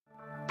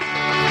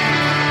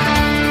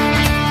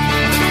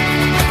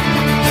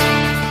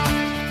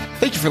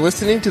Thank you for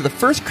listening to the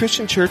First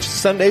Christian Church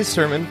Sunday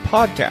Sermon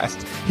Podcast.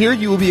 Here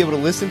you will be able to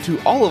listen to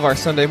all of our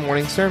Sunday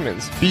morning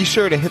sermons. Be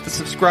sure to hit the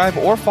subscribe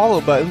or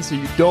follow button so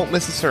you don't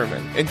miss a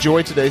sermon.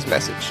 Enjoy today's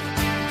message.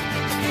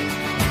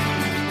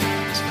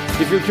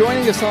 If you're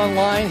joining us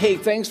online, hey,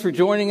 thanks for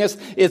joining us.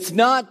 It's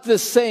not the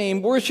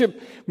same.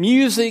 Worship,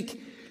 music,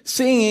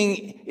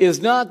 singing is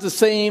not the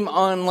same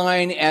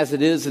online as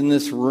it is in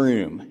this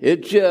room.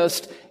 It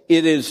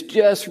is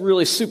just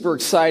really super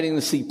exciting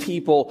to see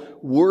people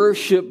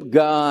worship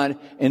God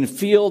and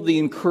feel the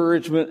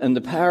encouragement and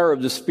the power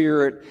of the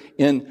Spirit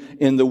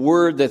in the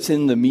word that's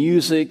in the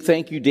music.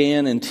 Thank you,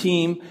 Dan and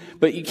team.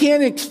 But you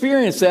can't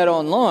experience that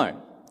online.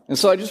 And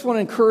so I just want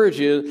to encourage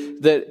you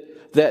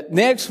that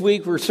next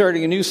week we're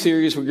starting a new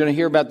series. We're going to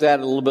hear about that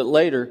a little bit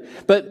later.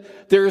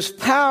 But there's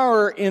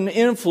power in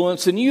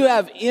influence, and you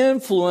have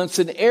influence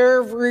in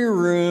every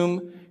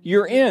room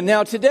you're in.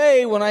 Now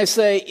today, when I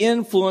say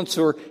influence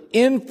or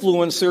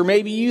influencer,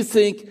 maybe you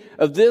think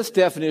of this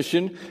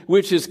definition,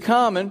 which is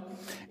common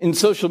in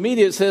social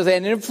media. It says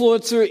an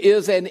influencer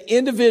is an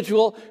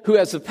individual who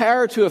has the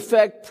power to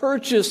affect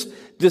purchase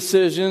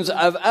decisions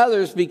of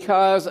others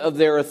because of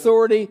their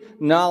authority,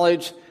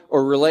 knowledge,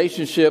 or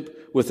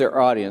relationship with their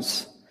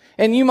audience.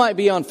 And you might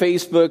be on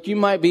Facebook, you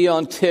might be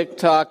on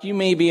TikTok, you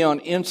may be on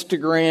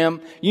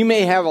Instagram, you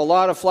may have a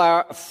lot of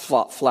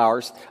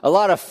flowers, a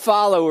lot of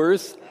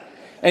followers,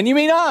 and you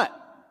may not.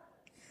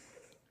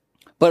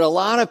 But a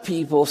lot of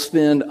people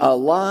spend a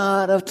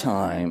lot of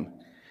time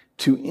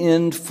to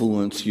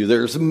influence you.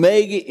 There's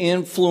mega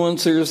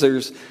influencers,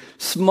 there's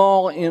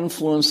small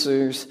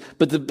influencers.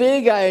 But the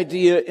big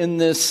idea in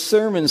this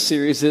sermon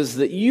series is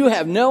that you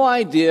have no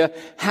idea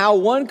how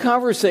one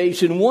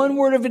conversation, one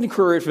word of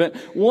encouragement,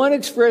 one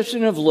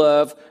expression of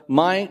love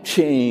might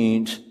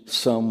change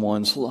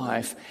someone's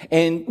life.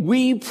 And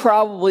we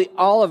probably,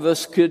 all of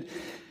us, could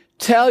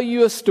tell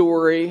you a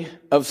story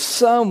of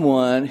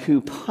someone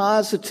who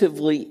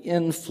positively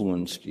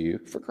influenced you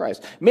for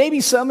Christ. Maybe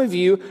some of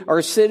you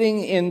are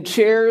sitting in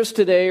chairs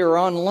today or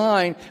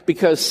online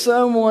because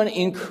someone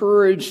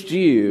encouraged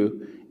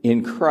you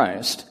in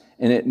Christ,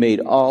 and it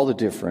made all the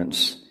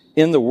difference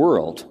in the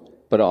world,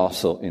 but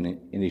also in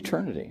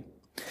eternity.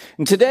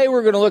 And today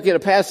we're going to look at a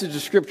passage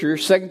of Scripture,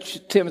 2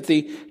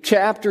 Timothy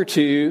chapter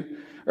 2,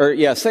 and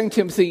we're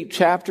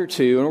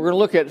going to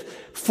look at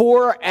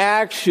 4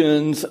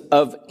 actions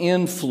of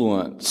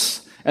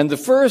influence. And the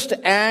first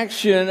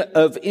action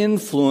of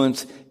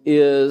influence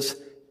is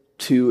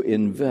to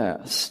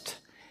invest.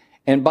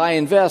 And by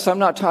invest, I'm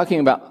not talking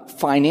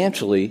about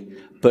financially,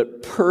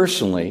 but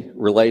personally,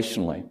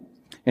 relationally.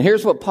 And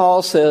here's what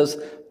Paul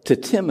says to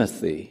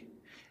Timothy.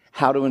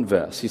 How to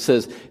invest. He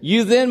says,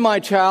 "You then, my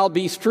child,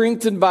 be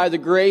strengthened by the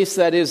grace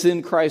that is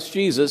in Christ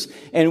Jesus,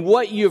 and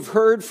what you've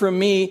heard from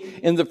me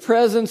in the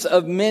presence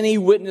of many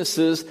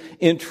witnesses,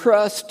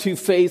 entrust to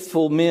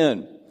faithful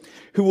men,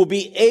 who will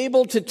be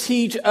able to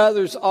teach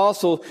others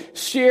also.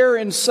 Share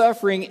in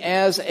suffering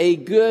as a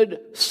good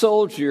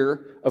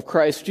soldier of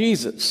Christ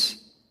Jesus.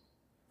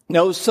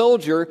 No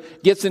soldier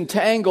gets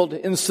entangled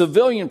in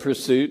civilian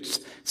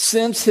pursuits,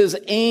 since his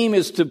aim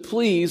is to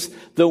please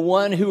the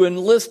one who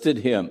enlisted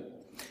him.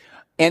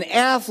 An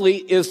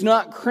athlete is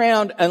not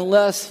crowned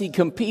unless he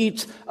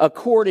competes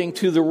according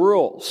to the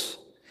rules.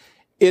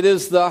 It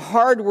is the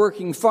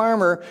hardworking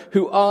farmer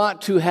who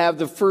ought to have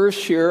the first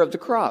share of the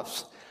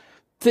crops.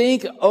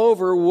 Think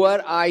over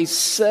what I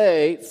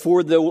say,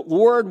 for the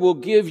Lord will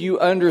give you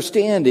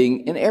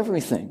understanding in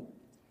everything."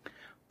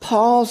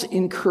 Paul's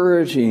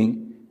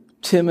encouraging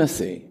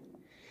Timothy.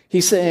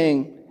 He's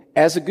saying,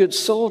 as a good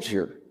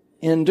soldier,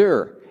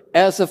 endure.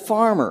 As a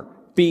farmer,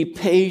 be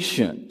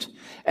patient.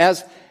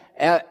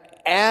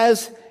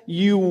 As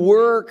you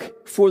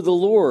work for the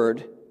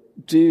Lord,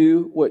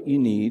 do what you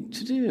need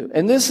to do.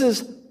 And this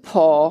is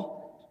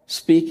Paul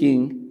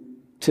speaking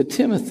to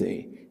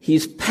Timothy.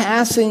 He's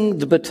passing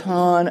the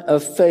baton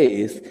of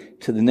faith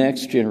to the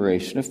next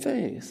generation of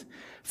faith.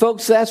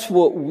 Folks, that's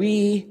what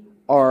we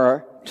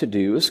are to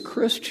do as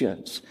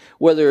Christians.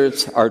 Whether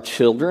it's our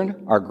children,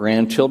 our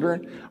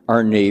grandchildren,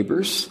 our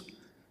neighbors,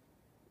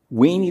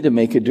 we need to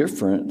make a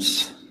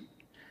difference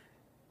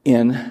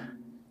in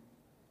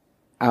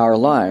our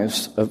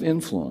lives of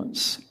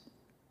influence.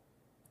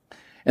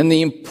 And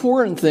the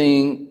important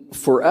thing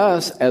for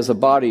us as a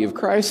body of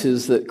Christ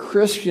is that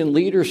Christian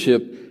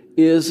leadership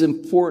is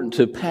important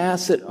to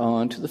pass it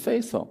on to the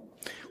faithful.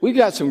 We've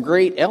got some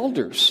great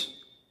elders,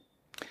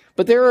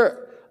 but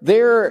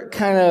they're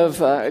kind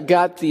of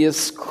got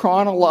this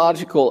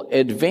chronological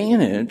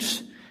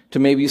advantage to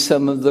maybe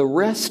some of the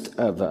rest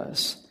of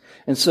us.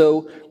 And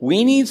so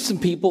we need some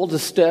people to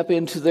step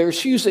into their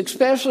shoes,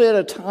 especially at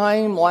a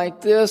time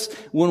like this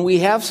when we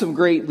have some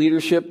great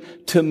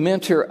leadership to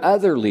mentor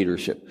other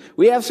leadership.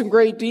 We have some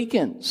great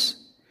deacons,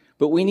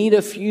 but we need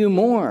a few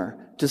more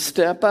to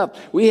step up.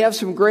 We have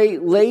some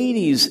great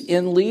ladies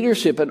in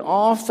leadership in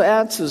all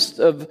facets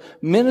of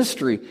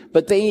ministry,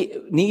 but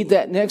they need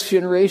that next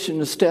generation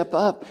to step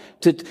up,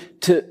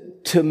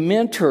 to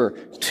mentor,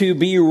 to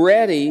be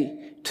ready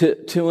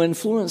to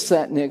influence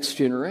that next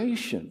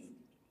generation.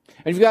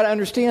 And you've got to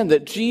understand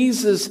that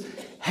Jesus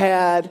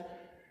had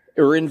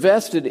or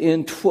invested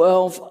in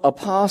 12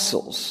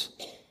 apostles.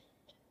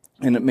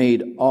 And it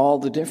made all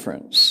the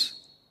difference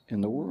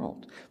in the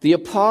world. The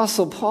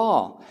Apostle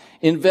Paul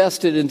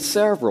invested in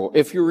several.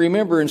 If you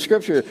remember in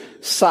Scripture,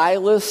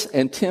 Silas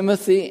and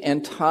Timothy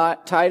and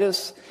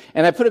Titus.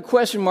 And I put a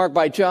question mark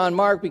by John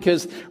Mark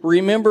because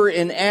remember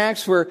in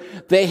Acts where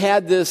they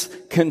had this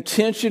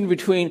contention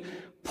between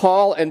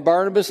Paul and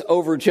Barnabas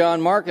over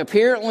John Mark.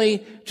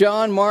 Apparently,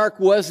 John Mark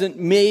wasn't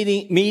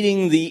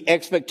meeting the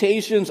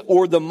expectations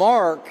or the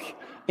mark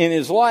in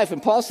his life.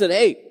 And Paul said,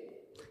 hey,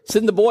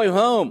 send the boy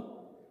home.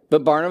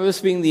 But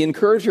Barnabas, being the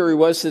encourager he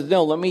was, said,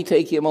 no, let me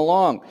take him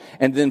along.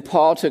 And then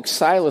Paul took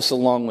Silas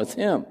along with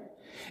him.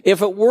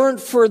 If it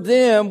weren't for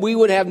them, we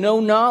would have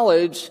no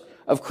knowledge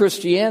of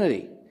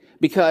Christianity.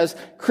 Because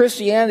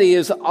Christianity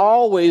is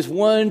always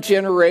one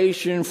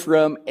generation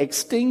from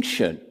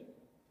extinction.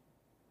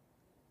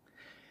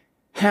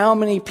 How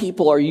many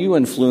people are you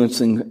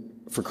influencing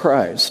for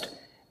Christ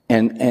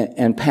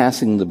and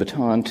passing the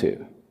baton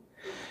to?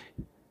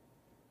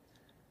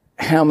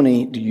 How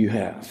many do you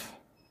have?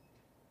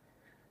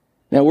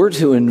 Now, we're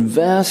to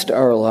invest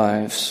our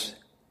lives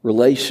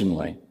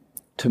relationally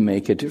to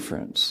make a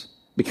difference.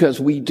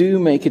 Because we do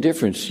make a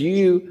difference.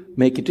 You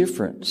make a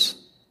difference.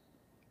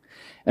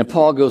 And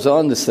Paul goes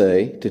on to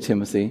say to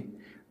Timothy,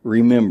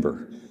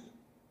 remember.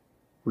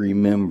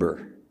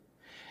 Remember.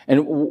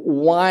 And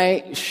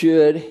why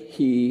should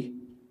he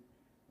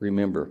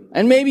remember?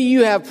 And maybe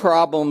you have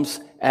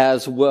problems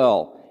as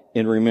well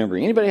in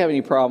remembering. Anybody have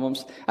any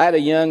problems? I had a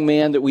young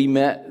man that we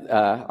met,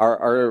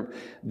 our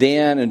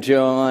Dan and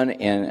John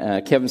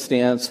and Kevin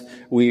Stantz.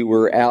 We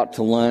were out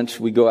to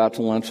lunch. We go out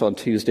to lunch on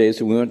Tuesdays,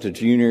 and we went to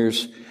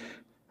Junior's.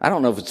 I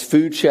don't know if it's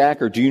Food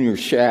Shack or Junior's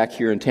Shack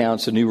here in town.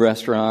 It's a new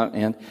restaurant.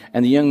 And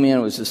the young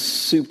man was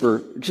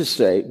just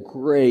a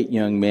great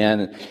young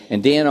man.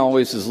 And Dan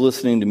always is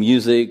listening to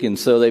music. And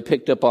so they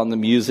picked up on the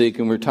music,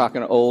 and we were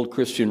talking old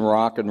Christian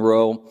rock and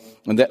roll.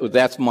 And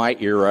that's my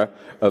era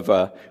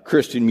of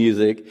Christian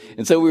music.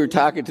 And so we were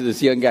talking to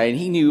this young guy, and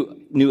he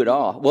knew it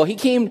all. Well, he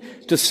came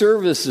to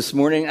service this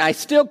morning, and I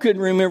still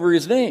couldn't remember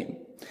his name.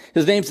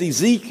 His name's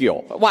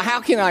Ezekiel. Well,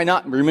 how can I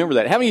not remember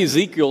that? How many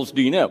Ezekiels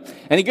do you know?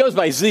 And he goes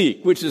by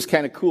Zeke, which is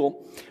kind of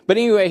cool. But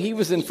anyway, he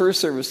was in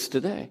first service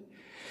today.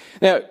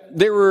 Now,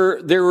 there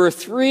were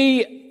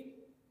three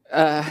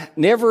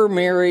never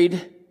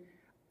married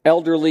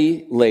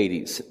elderly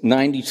ladies,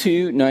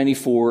 92,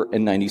 94,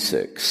 and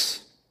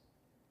 96.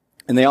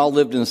 And they all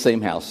lived in the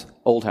same house,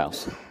 old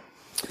house.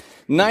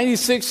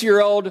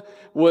 96-year-old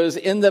was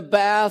in the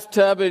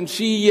bathtub, and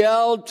she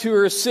yelled to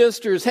her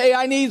sisters, hey,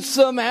 I need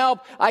some help.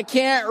 I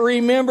can't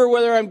remember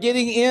whether I'm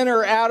getting in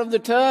or out of the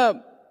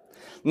tub.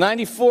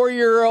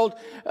 94-year-old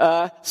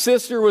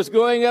sister was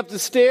going up the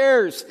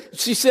stairs.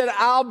 She said,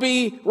 I'll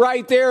be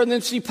right there. And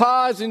then she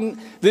paused,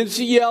 and then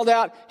she yelled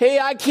out, hey,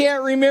 I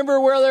can't remember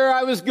whether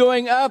I was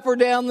going up or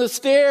down the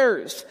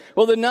stairs.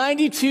 Well, the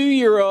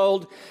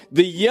 92-year-old,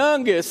 the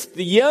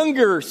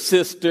younger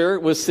sister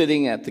was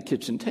sitting at the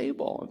kitchen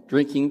table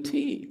drinking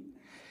tea.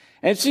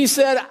 And she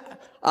said,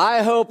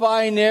 I hope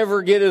I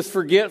never get as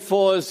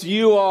forgetful as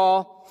you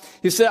all.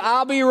 He said,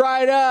 I'll be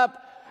right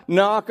up,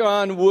 knock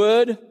on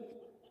wood.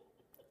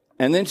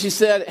 And then she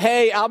said,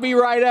 hey, I'll be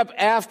right up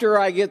after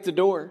I get the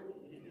door.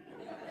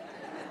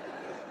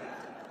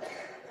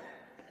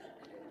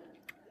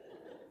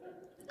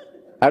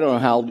 I don't know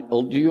how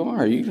old you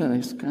are. You're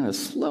kind of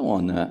slow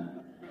on that.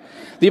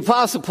 The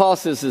Apostle Paul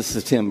says this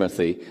to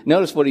Timothy.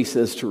 Notice what he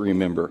says to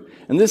remember.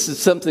 And this is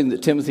something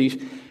that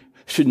Timothy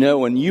should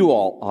know, and you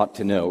all ought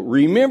to know.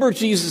 Remember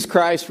Jesus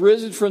Christ,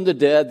 risen from the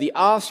dead, the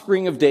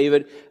offspring of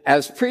David,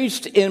 as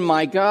preached in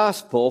my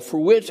gospel, for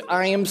which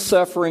I am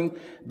suffering,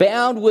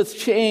 bound with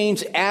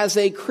chains as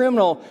a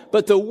criminal.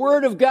 But the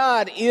word of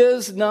God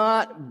is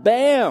not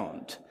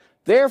bound.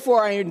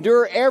 Therefore I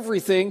endure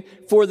everything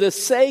for the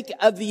sake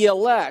of the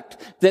elect,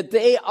 that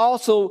they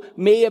also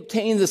may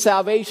obtain the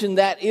salvation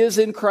that is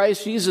in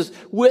Christ Jesus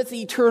with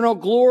eternal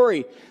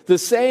glory. The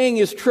saying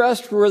is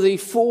trustworthy,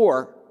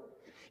 for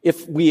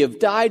if we have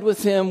died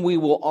with him, we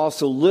will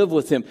also live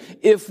with him.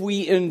 If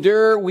we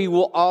endure, we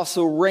will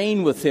also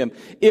reign with him.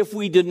 If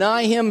we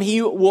deny him,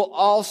 he will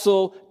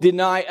also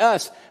deny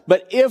us.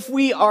 But if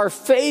we are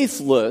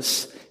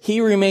faithless,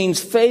 he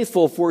remains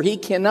faithful, for he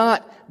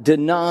cannot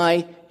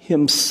deny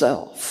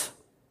himself.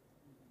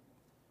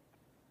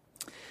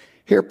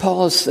 Here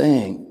Paul is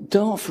saying,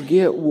 don't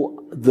forget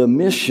the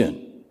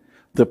mission,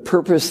 the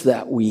purpose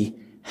that we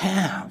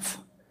have,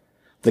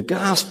 the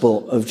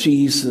gospel of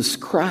Jesus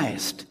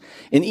Christ.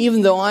 And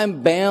even though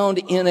I'm bound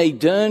in a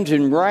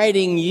dungeon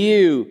writing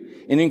you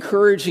and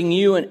encouraging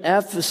you in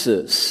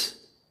Ephesus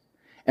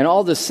and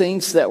all the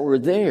saints that were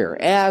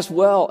there, as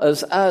well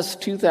as us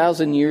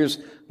 2,000 years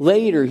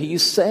later,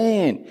 he's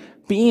saying,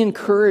 be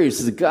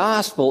encouraged. The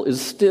gospel is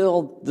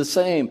still the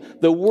same.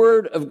 The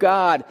word of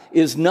God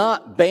is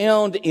not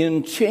bound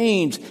in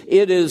chains.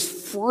 It is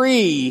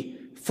free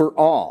for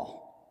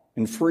all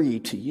and free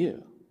to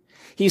you.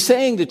 He's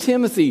saying to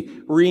Timothy,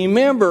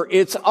 remember,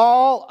 it's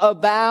all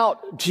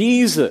about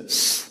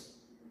Jesus.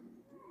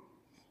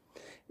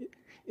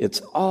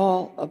 It's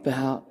all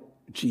about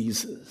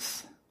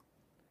Jesus.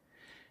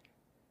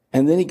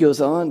 And then he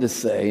goes on to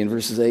say in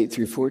verses 8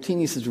 through 14,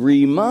 he says,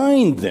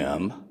 remind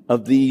them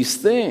of these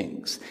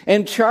things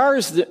and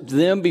charge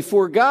them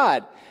before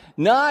God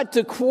not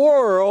to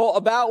quarrel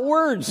about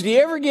words. Do you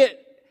ever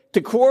get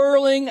to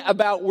quarreling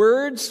about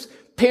words?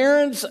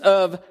 Parents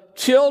of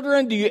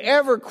children, do you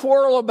ever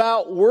quarrel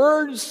about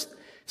words?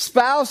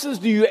 Spouses,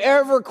 do you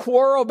ever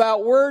quarrel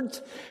about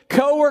words?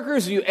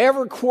 Co-workers, do you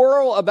ever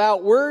quarrel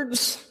about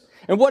words?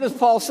 And what does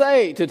Paul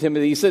say to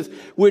Timothy? He says,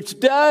 which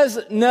does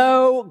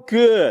no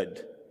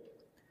good,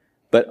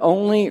 but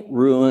only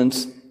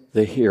ruins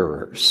the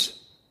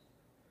hearers.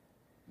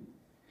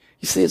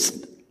 You see,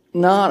 it's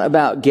not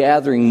about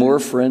gathering more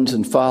friends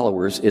and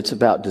followers. It's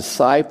about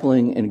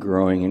discipling and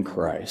growing in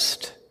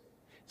Christ.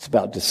 It's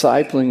about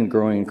discipling and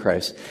growing in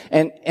Christ.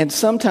 And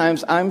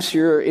sometimes, I'm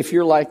sure, if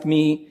you're like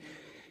me,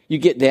 you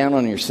get down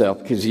on yourself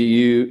because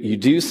you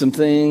do some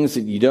things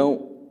that you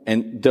don't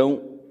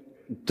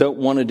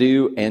want to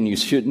do and you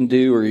shouldn't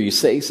do, or you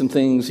say some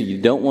things that you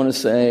don't want to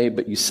say,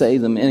 but you say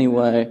them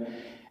anyway.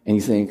 And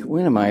you think,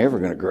 when am I ever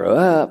going to grow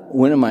up?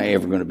 When am I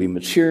ever going to be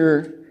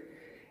mature?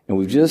 And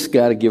we've just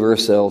got to give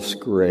ourselves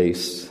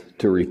grace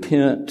to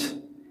repent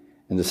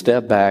and to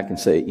step back and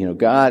say,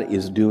 God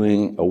is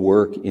doing a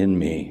work in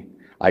me.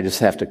 I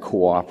just have to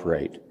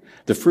cooperate.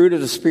 The fruit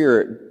of the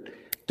Spirit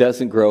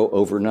doesn't grow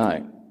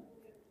overnight,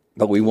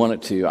 but we want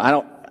it to. I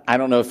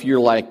don't know if you're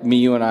like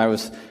me. When I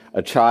was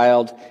a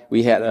child,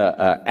 we had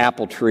an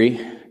apple tree,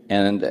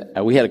 and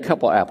we had a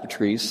couple apple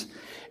trees,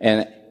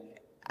 and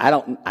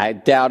I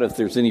doubt if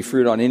there's any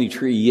fruit on any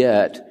tree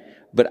yet,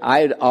 but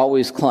I'd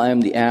always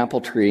climb the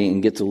apple tree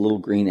and get the little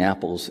green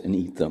apples and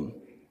eat them.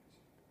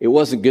 It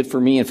wasn't good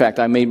for me. In fact,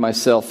 I made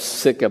myself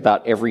sick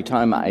about every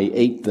time I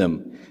ate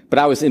them. But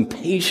I was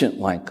impatient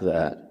like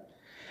that.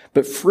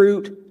 But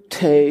fruit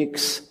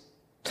takes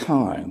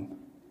time.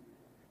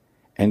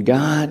 And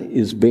God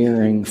is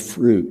bearing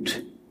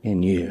fruit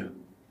in you.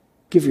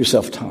 Give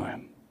yourself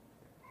time.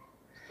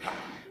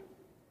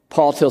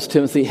 Paul tells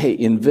Timothy, hey,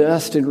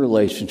 invest in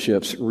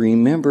relationships.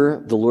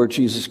 Remember the Lord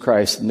Jesus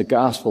Christ and the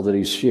gospel that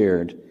he's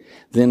shared.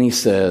 Then he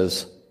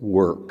says,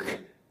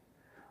 work.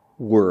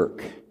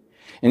 Work.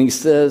 And he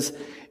says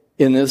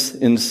in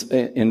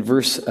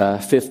verse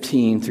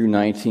 15 through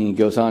 19, he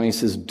goes on, he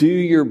says, do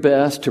your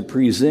best to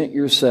present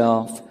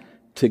yourself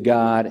to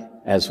God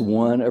as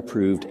one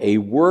approved, a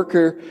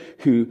worker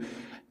who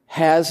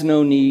has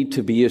no need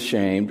to be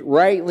ashamed,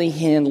 rightly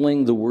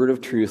handling the word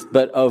of truth,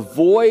 but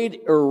avoid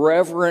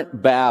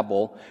irreverent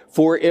babble,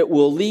 for it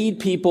will lead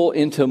people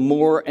into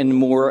more and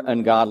more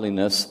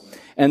ungodliness,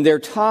 and their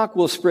talk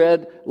will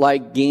spread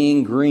like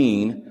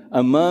gangrene.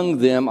 Among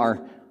them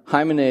are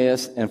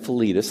Hymenaeus and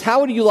Philetus. How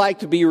would you like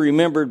to be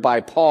remembered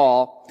by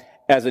Paul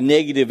as a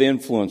negative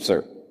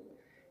influencer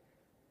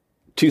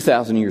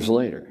 2,000 years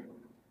later?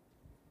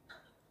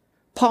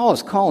 Paul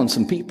is calling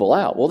some people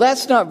out. Well,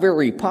 that's not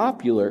very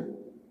popular.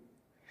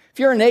 If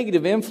you're a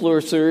negative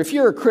influencer, if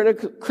you're a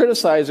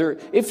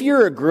criticizer, if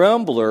you're a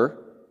grumbler,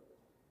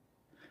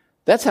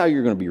 that's how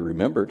you're going to be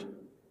remembered.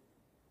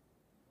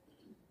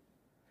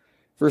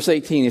 Verse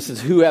 18, it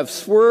says, who have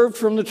swerved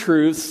from the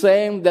truth,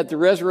 saying that the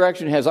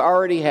resurrection has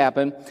already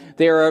happened.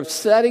 They are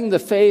upsetting the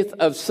faith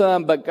of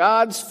some, but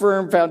God's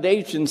firm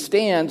foundation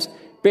stands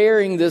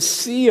bearing this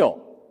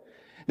seal.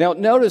 Now,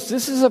 notice,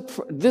 this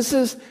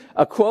is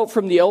a quote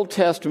from the Old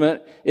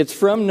Testament. It's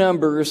from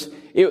Numbers.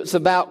 It's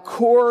about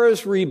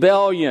Korah's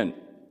rebellion.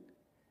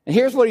 And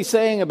here's what he's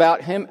saying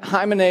about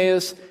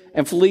Hymenaeus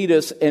and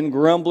Philetus and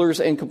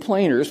grumblers and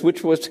complainers,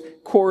 which was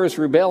Korah's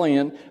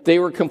rebellion. They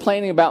were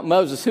complaining about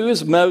Moses. Who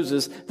is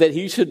Moses that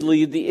he should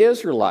lead the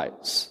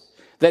Israelites?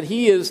 That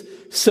he is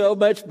so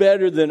much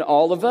better than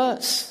all of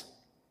us.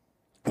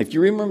 If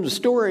you remember the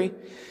story,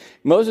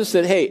 Moses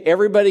said, hey,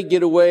 everybody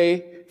get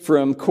away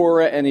from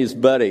Korah and his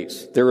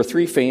buddies. There were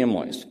 3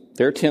 families.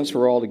 Their tents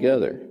were all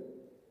together.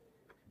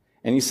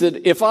 And he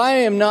said, if I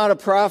am not a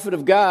prophet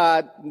of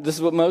God, this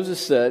is what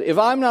Moses said, if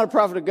I'm not a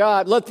prophet of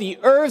God, let the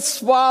earth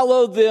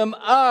swallow them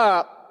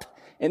up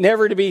and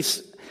never to be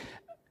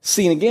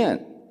seen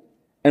again.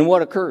 And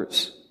what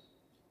occurs?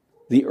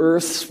 The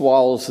earth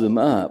swallows them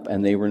up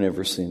and they were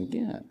never seen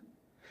again.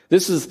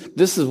 This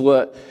is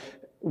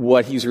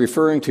what he's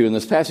referring to in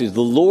this passage.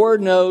 The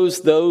Lord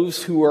knows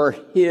those who are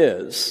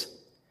his,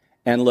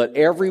 and let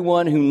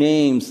everyone who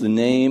names the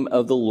name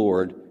of the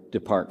Lord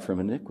depart from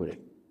iniquity.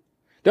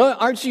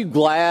 Aren't you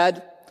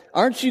glad?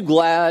 Aren't you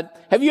glad?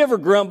 Have you ever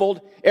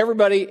grumbled?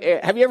 Everybody,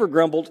 have you ever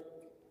grumbled?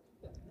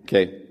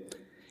 Okay.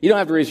 You don't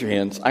have to raise your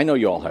hands. I know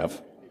you all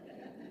have.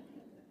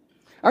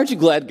 Aren't you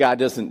glad God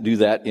doesn't do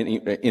that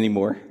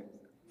anymore?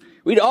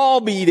 We'd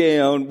all be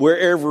down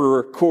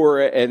wherever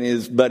Korah and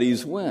his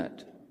buddies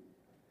went.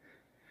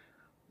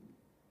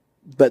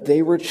 But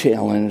they were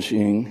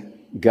challenging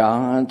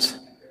God's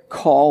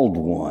called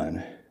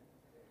one.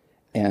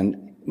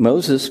 And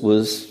Moses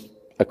was,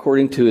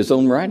 according to his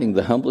own writing,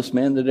 the humblest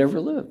man that ever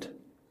lived.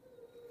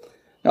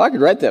 Now, I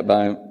could write that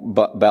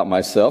about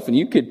myself, and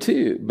you could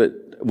too, but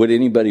would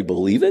anybody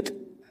believe it?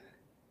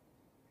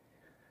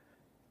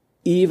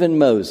 Even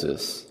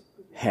Moses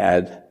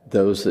had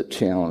those that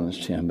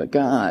challenged him, but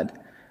God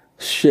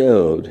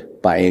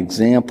showed by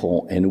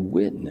example and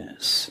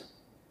witness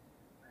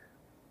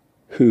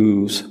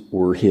whose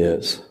were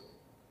his.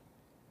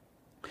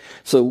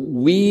 So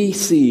we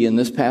see in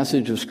this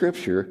passage of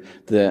Scripture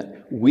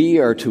that we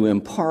are to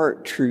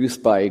impart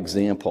truth by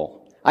example.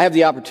 I have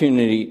the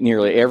opportunity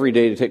nearly every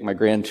day to take my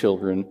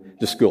grandchildren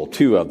to school,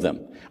 2 of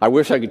them. I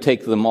wish I could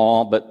take them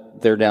all,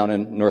 but they're down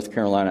in North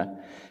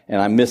Carolina,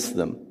 and I miss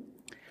them.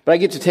 But I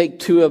get to take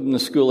 2 of them to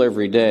school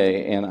every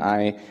day, and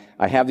I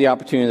have the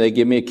opportunity. They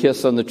give me a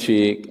kiss on the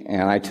cheek,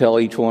 and I tell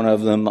each one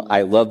of them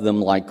I love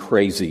them like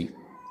crazy.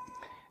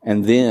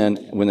 And then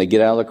when they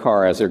get out of the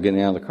car, as they're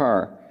getting out of the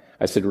car,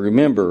 I said,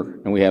 remember,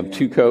 and we have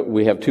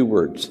 2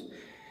 words.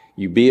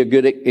 You be a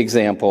good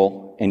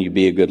example, and you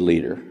be a good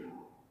leader.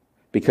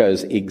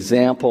 Because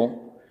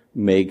example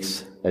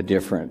makes a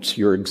difference.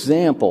 Your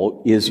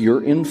example is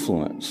your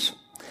influence.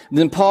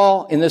 Then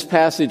Paul, in this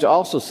passage,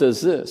 also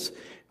says this: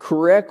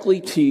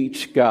 correctly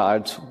teach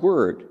God's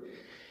word.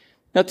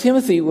 Now,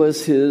 Timothy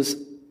was his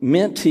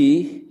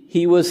mentee.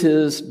 He was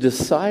his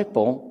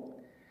disciple.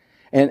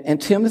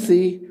 And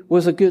Timothy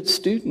was a good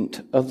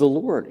student of the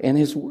Lord and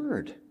his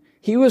word.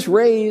 He was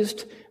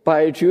raised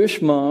by a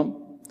Jewish mom.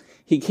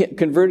 He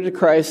converted to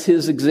Christ.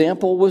 His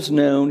example was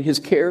known. His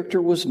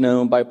character was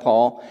known by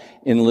Paul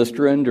in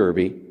Lystra and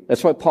Derbe.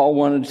 That's why Paul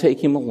wanted to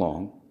take him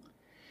along.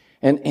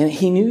 And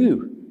he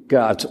knew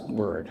God's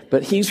word.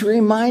 But he's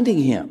reminding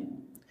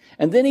him.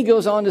 And then he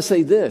goes on to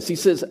say this. He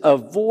says,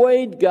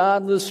 avoid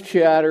godless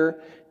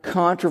chatter,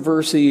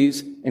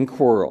 controversies, and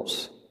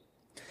quarrels.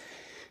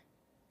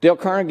 Dale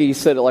Carnegie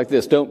said it like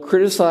this: don't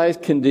criticize,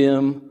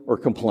 condemn, or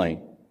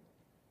complain.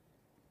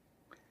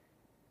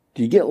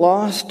 Do you get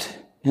lost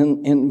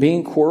in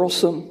being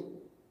quarrelsome?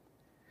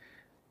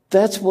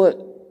 That's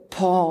what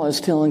Paul is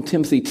telling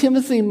Timothy.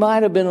 Timothy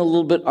might have been a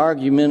little bit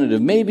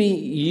argumentative. Maybe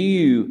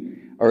you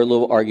are a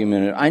little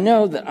argumentative. I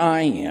know that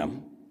I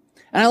am.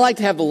 And I like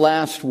to have the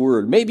last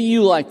word. Maybe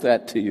you like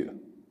that too.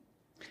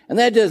 And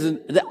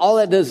all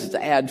that does is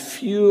add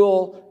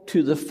fuel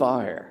to the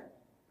fire.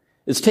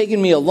 It's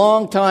taken me a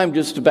long time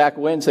just to back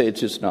away and say it's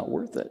just not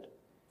worth it.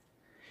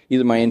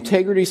 Either my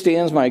integrity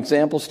stands, my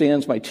example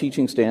stands, my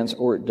teaching stands,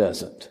 or it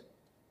doesn't.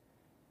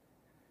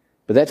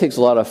 But that takes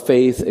a lot of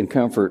faith and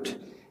comfort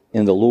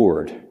in the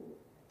Lord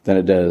than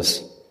it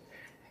does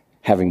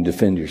having to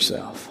defend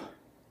yourself.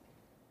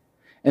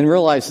 And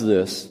realize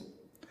this,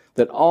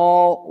 that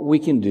all we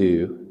can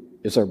do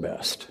is our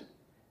best.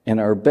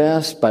 And our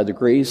best, by the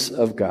grace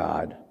of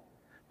God,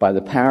 by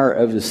the power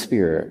of His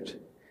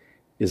Spirit,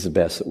 is the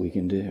best that we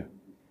can do.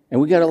 And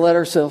we got to let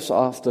ourselves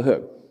off the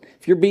hook.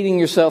 If you're beating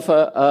yourself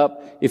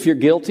up, if you're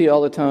guilty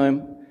all the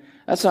time,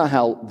 that's not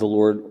how the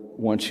Lord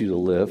wants you to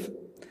live.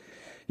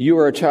 You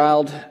are a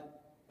child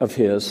of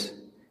His.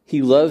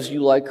 He loves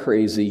you like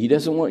crazy. He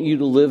doesn't want you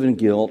to live in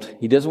guilt.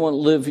 He doesn't want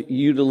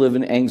you to live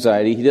in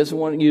anxiety. He doesn't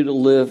want you to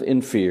live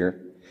in fear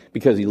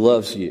because He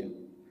loves you.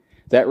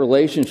 That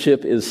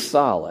relationship is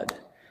solid,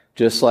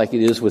 just like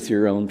it is with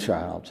your own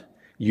child.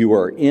 You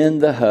are in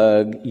the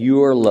hug.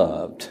 You are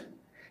loved.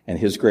 And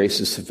His grace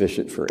is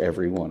sufficient for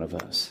every one of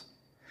us.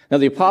 Now,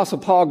 the Apostle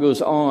Paul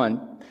goes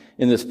on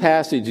in this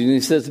passage, and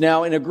he says,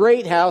 now in a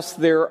great house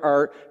there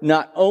are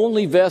not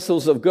only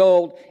vessels of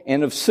gold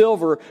and of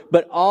silver,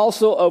 but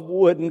also of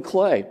wood and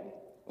clay,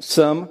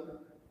 some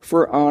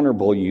for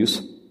honorable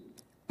use,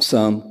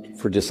 some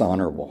for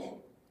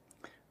dishonorable.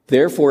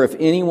 Therefore, if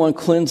anyone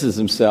cleanses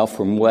himself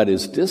from what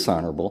is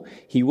dishonorable,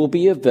 he will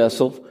be a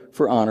vessel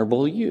for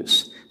honorable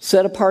use,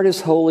 set apart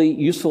as holy,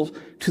 useful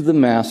to the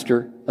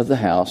master of the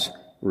house,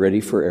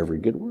 ready for every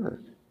good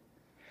work.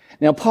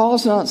 Now,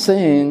 Paul's not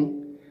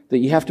saying that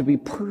you have to be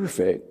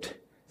perfect,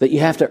 that you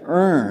have to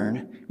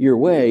earn your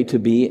way to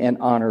be an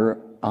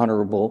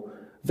honorable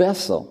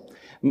vessel.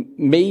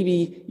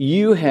 Maybe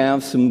you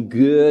have some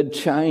good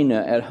china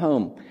at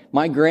home.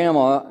 My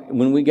grandma,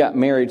 when we got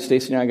married,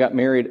 Stacy and I got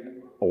married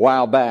a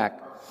while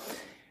back,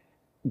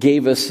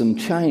 gave us some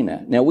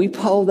china. Now, we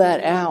pull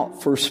that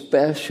out for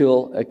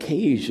special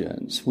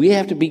occasions. We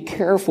have to be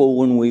careful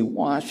when we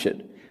wash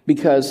it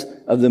because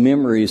of the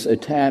memories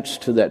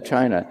attached to that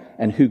china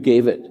and who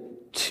gave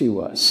it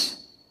to us.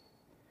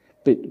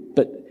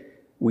 But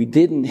we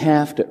didn't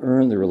have to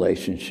earn the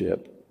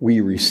relationship.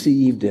 We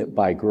received it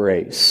by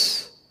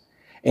grace.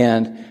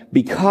 And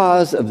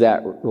because of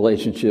that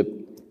relationship,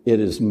 it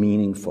is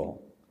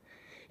meaningful.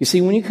 You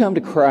see, when you come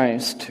to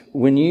Christ,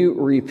 when you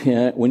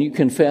repent, when you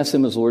confess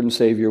Him as Lord and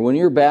Savior, when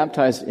you're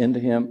baptized into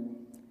Him,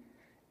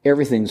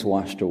 everything's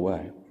washed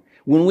away.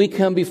 When we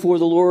come before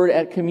the Lord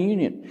at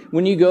communion,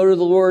 when you go to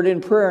the Lord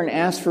in prayer and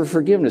ask for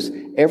forgiveness,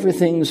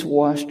 everything's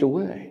washed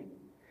away.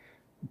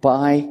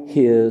 By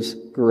His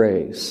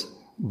grace,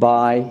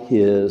 by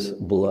His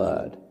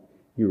blood,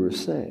 you were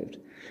saved.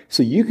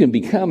 So you can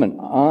become an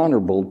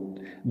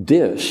honorable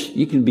dish.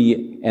 You can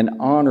be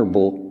an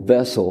honorable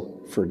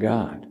vessel for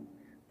God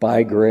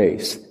by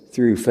grace,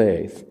 through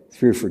faith,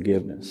 through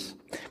forgiveness.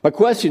 My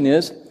question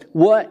is,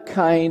 what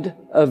kind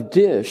of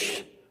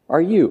dish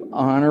are you?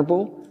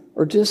 Honorable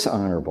or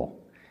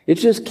dishonorable?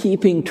 It's just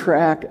keeping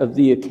track of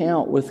the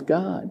account with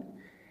God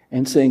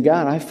and saying,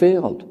 God, I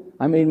failed.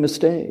 I made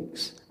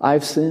mistakes.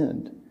 I've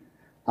sinned.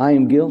 I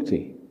am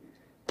guilty.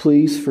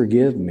 Please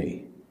forgive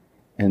me.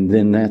 And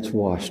then that's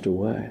washed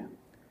away.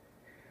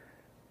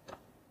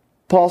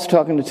 Paul's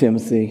talking to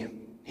Timothy.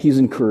 He's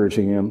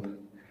encouraging him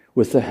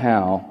with the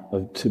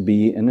how to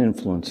be an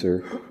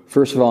influencer.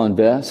 First of all,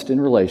 invest in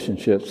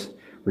relationships.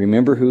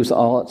 Remember who's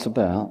all it's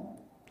about.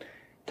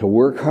 To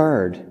work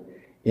hard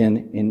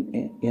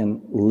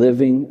in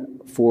living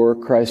for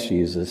Christ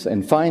Jesus.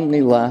 And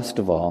finally, last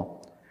of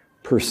all,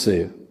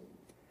 pursue.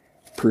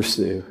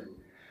 Pursue.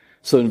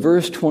 So in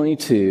verse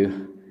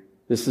 22,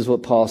 this is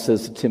what Paul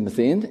says to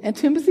Timothy. And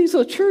Timothy's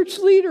a church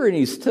leader, and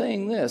he's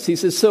saying this. He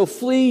says, so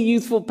flee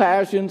youthful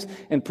passions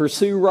and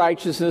pursue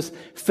righteousness,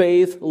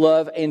 faith,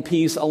 love, and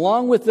peace,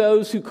 along with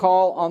those who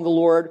call on the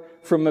Lord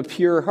from a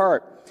pure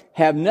heart.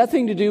 Have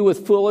nothing to do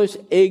with foolish,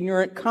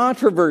 ignorant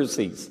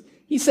controversies.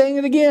 He's saying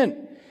it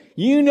again.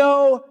 You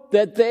know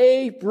that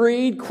they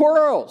breed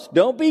quarrels.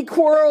 Don't be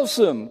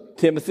quarrelsome,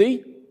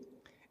 Timothy.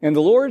 And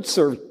the Lord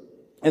served,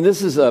 and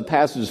this is a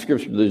passage of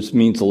Scripture that just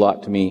means a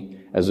lot to me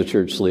as a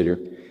church leader.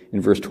 In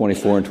verse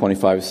 24 and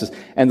 25, it says,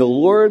 and the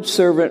Lord's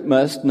servant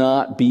must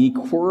not be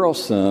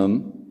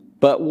quarrelsome,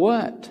 but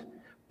what?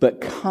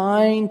 But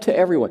kind to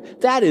everyone.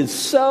 That is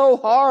so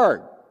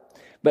hard.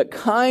 But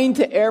kind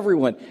to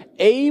everyone,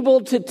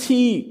 able to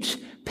teach,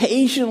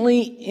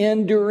 patiently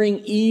enduring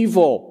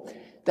evil.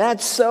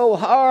 That's so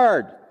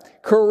hard.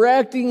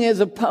 Correcting his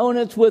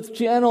opponents with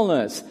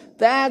gentleness.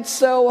 That's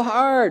so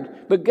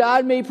hard. But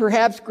God may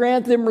perhaps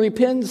grant them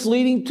repentance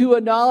leading to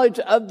a knowledge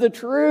of the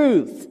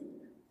truth.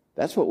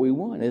 That's what we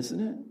want, isn't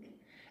it?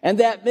 And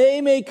that they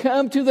may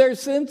come to their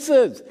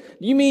senses.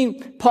 You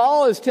mean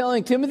Paul is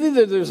telling Timothy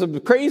that there's some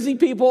crazy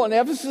people in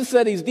Ephesus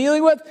that he's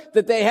dealing with,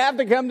 that they have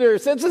to come to their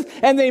senses,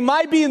 and they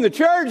might be in the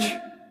church?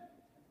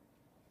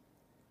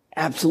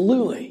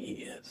 Absolutely, he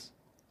is.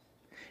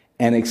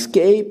 And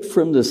escape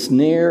from the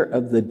snare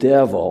of the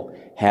devil,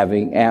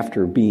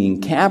 after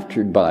being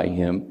captured by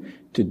him,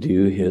 to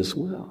do his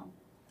will.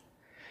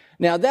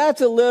 Now that's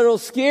a little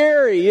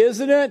scary,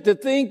 isn't it? To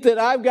think that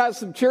I've got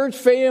some church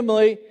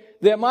family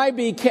that might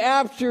be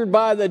captured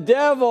by the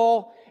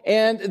devil,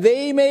 and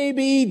they may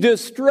be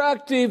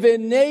destructive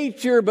in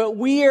nature, but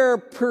we are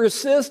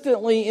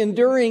persistently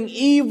enduring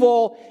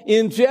evil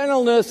in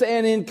gentleness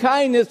and in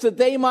kindness that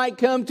they might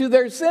come to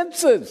their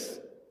senses.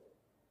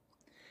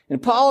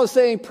 And Paul is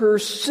saying,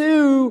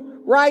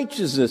 pursue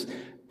righteousness.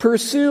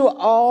 Pursue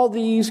all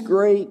these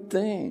great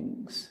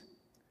things.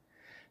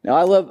 Now,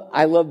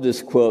 I love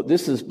this quote.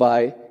 This is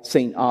by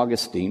St.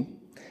 Augustine.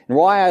 And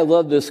why I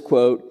love this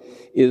quote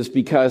is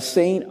because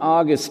St.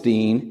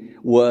 Augustine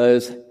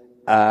was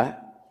a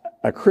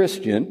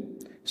Christian,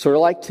 sort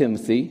of like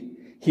Timothy.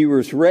 He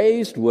was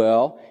raised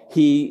well.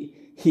 He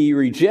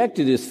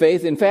rejected his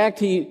faith. In fact,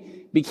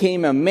 he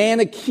became a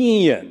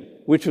Manichaean,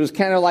 which was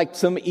kind of like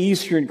some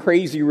Eastern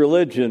crazy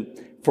religion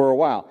for a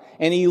while.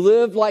 And he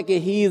lived like a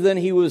heathen.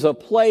 He was a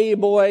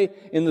playboy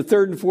in the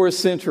 3rd and 4th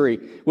century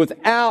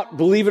without,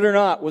 believe it or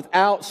not,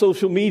 without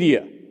social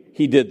media.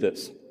 He did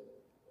this.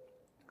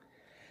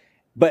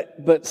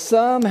 But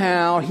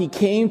somehow he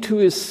came to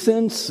his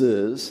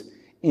senses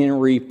and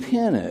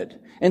repented.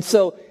 And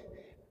so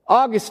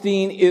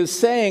Augustine is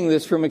saying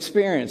this from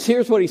experience.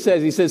 Here's what he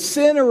says. He says,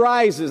 sin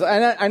arises.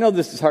 I know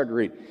this is hard to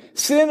read.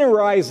 Sin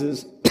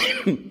arises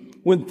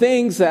when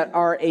things that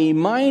are a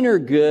minor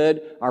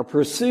good are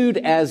pursued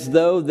as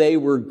though they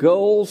were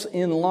goals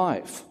in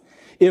life.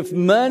 If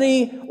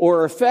money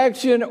or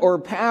affection or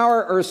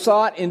power are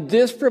sought in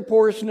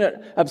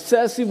disproportionate,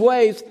 obsessive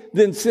ways,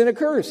 then sin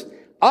occurs.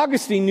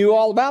 Augustine knew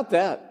all about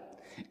that.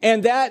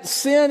 And that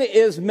sin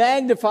is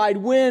magnified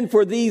when,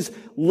 for these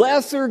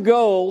lesser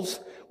goals,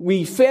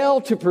 we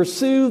fail to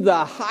pursue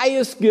the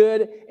highest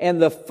good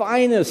and the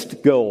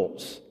finest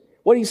goals.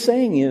 What he's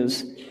saying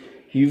is,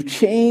 you've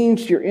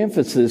changed your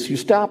emphasis. You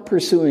stop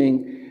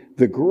pursuing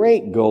the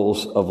great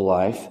goals of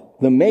life,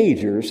 the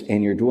majors,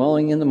 and you're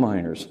dwelling in the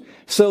minors.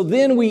 So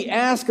then we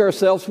ask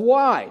ourselves,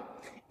 why?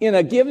 In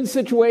a given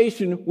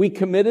situation, we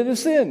committed a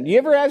sin. Do you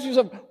ever ask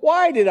yourself,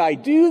 why did I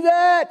do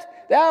that?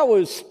 That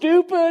was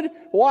stupid.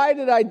 Why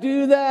did I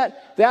do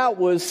that? That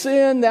was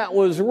sin. That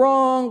was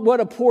wrong.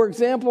 What a poor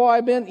example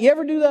I've been. You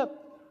ever do that?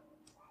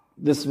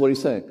 This is what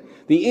he's saying.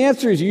 The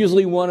answer is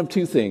usually one of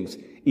two things.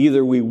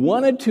 Either we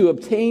wanted to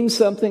obtain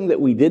something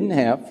that we didn't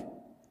have,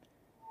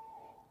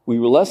 we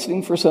were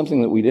lusting for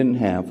something that we didn't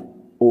have,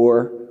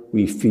 or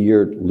we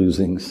feared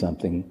losing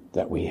something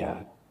that we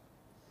had.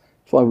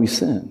 That's why we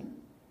sin.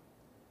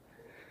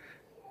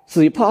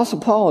 So the Apostle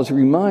Paul is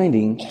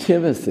reminding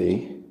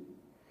Timothy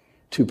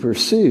to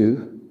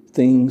pursue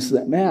things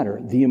that matter,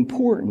 the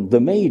important, the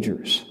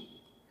majors.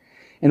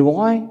 And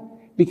why?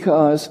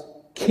 Because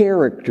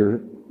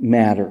character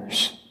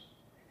matters.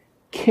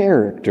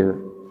 Character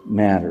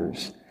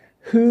matters.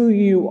 Who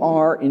you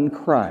are in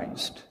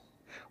Christ,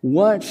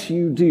 what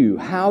you do,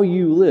 how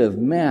you live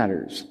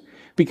matters.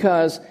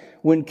 Because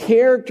when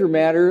character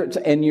matters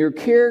and your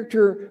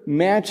character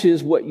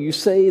matches what you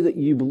say that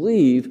you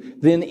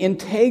believe, then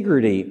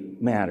integrity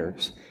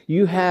matters.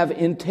 You have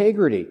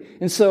integrity.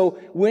 And so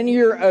when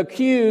you're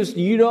accused,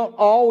 you don't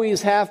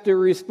always have to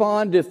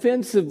respond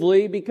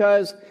defensively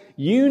because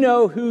you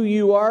know who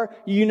you are,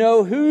 you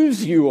know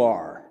whose you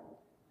are.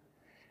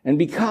 And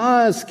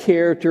because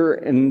character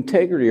and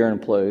integrity are in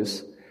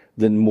place,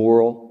 then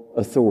moral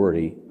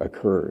authority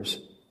occurs,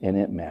 and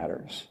it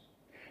matters.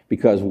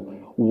 Because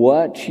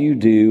what you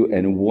do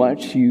and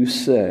what you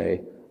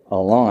say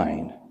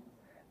align,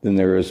 then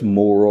there is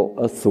moral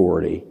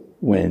authority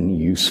when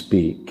you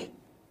speak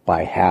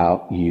by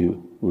how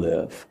you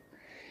live.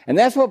 And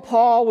that's what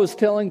Paul was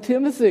telling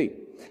Timothy,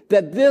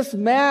 that this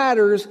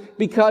matters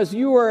because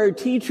you are a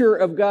teacher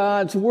of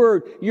God's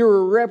Word. You're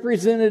a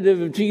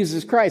representative of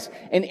Jesus Christ.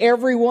 And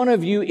every one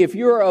of you, if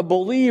you're a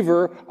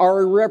believer, are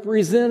a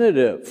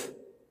representative.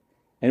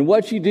 And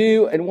what you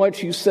do and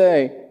what you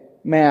say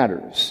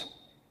matters.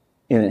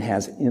 And it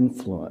has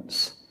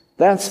influence.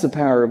 That's the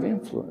power of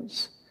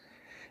influence.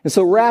 And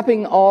so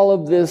wrapping all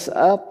of this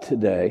up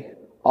today,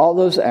 all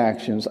those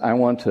actions, I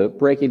want to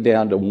break it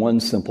down to one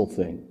simple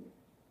thing.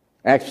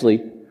 Actually,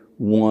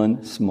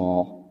 one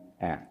small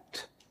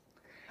act.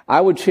 I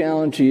would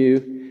challenge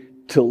you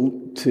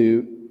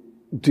to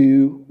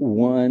do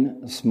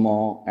one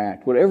small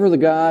act. Whatever the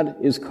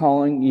God is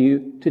calling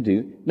you to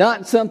do.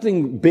 Not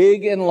something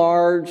big and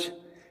large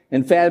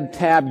and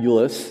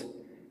fantabulous,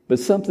 but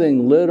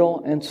something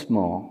little and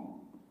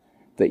small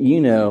that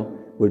you know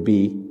would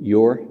be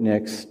your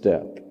next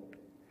step.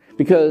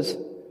 Because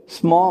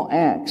small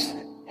acts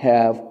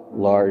have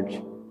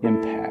large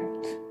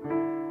impact.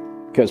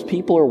 Because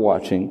people are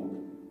watching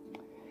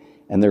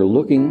and they're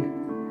looking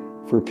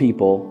for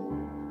people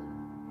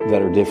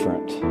that are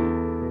different.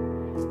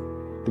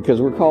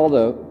 Because we're called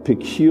a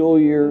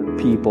peculiar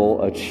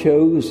people, a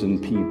chosen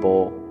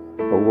people,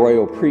 a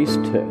royal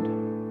priesthood.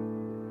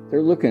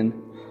 They're looking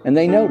and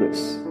they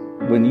notice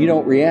when you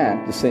don't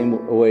react the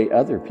same way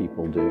other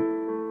people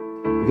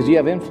do. Because you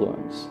have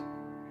influence.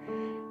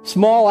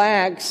 Small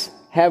acts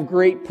have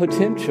great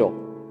potential.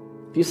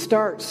 If you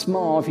start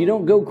small, if you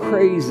don't go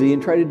crazy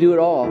and try to do it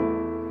all,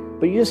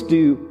 but you just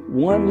do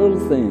one little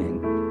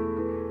thing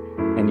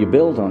and you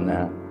build on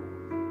that,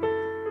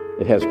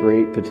 it has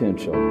great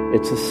potential.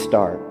 It's a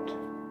start.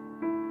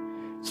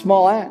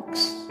 Small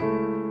acts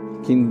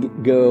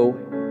can go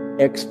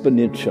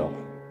exponential.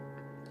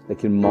 They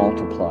can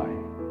multiply.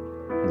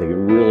 They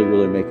can really,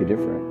 really make a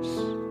difference.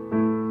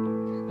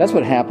 That's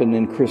what happened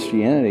in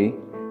Christianity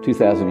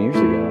 2,000 years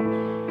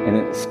ago. And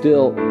it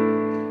still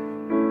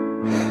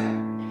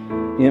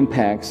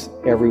impacts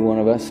every one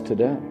of us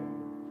today.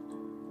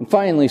 And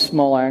finally,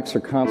 small acts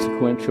are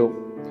consequential,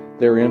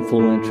 they're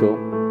influential,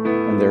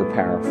 and they're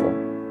powerful.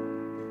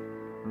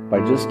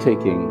 By just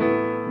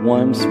taking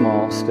one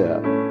small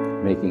step,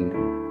 making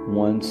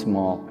one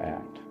small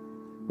act,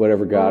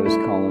 whatever God is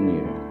calling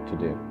you to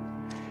do.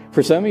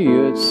 For some of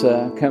you, it's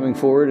coming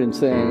forward and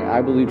saying,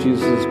 I believe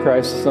Jesus is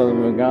Christ, the Son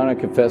of the God. I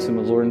confess Him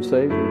as Lord and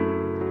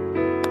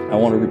Savior. I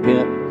want to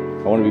repent.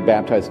 I want to be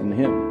baptized in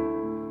Him.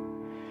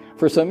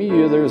 For some of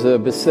you, there's a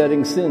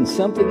besetting sin,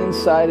 something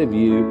inside of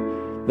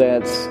you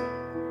that's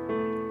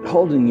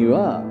holding you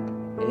up,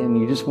 and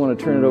you just want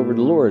to turn it over to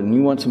the Lord, and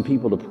you want some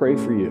people to pray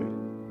for you.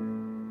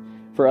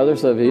 For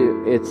others of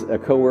you, it's a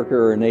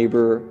coworker or a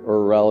neighbor or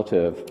a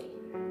relative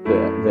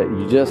that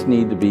you just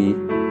need to be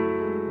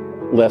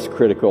less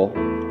critical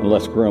and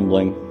less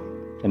grumbling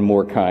and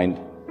more kind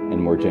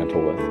and more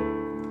gentle with.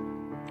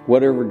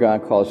 Whatever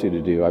God calls you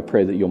to do, I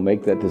pray that you'll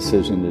make that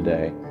decision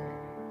today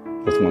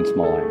with one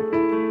small act.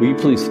 Will you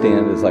please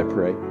stand as I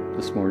pray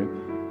this morning?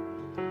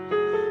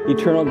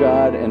 Eternal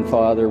God and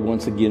Father,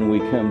 once again we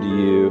come to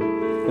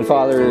you. And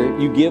Father,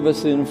 you give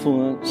us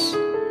influence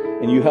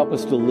and you help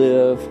us to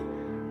live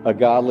a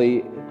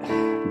godly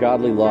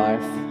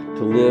life,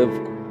 to live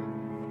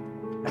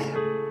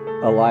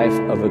a life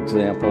of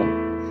example.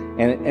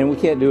 And we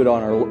can't do it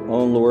on our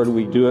own, Lord.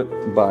 We do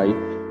it by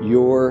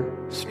your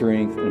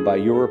strength and by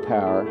your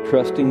power,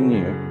 trusting in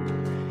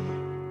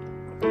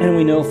you. And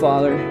we know,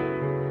 Father,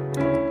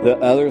 that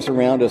others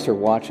around us are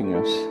watching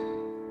us.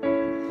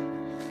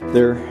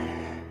 They're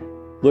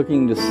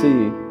looking to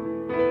see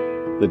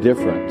the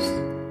difference.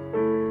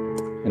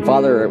 And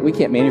Father, we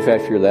can't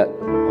manufacture that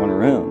on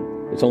our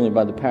own. It's only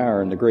by the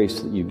power and the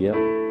grace that you give.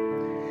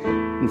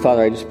 And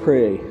Father, I just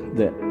pray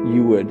that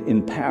you would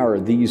empower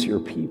these your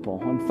people.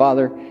 And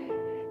Father,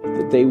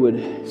 that they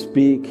would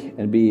speak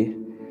and be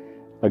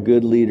a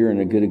good leader and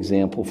a good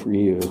example for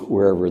you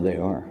wherever they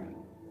are.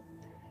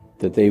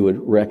 That they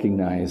would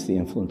recognize the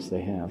influence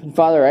they have. And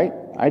Father,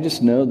 I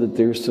just know that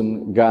there's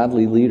some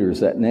godly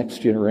leaders, that next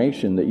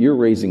generation that you're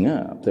raising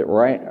up, that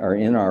are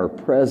in our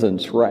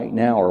presence right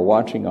now or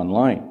watching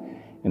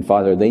online. And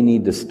Father, they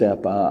need to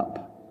step up.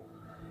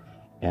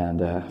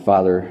 And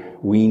Father,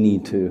 we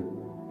need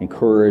to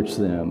encourage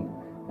them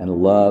and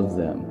love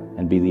them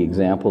and be the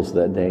examples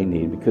that they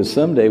need. Because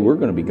someday we're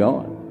going to be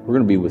gone. We're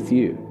going to be with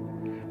you.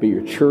 But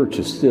your church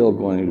is still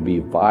going to be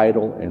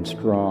vital and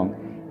strong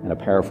and a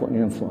powerful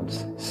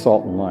influence,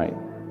 salt and light.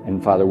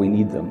 And Father, we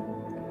need them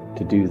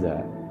to do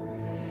that.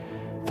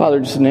 Father,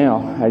 just now,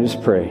 I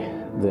just pray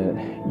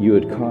that you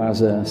would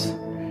cause us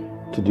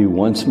to do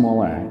one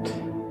small act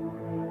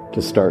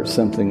to start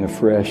something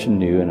afresh and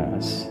new in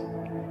us.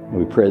 And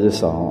we pray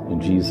this all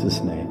in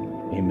Jesus' name.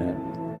 Amen.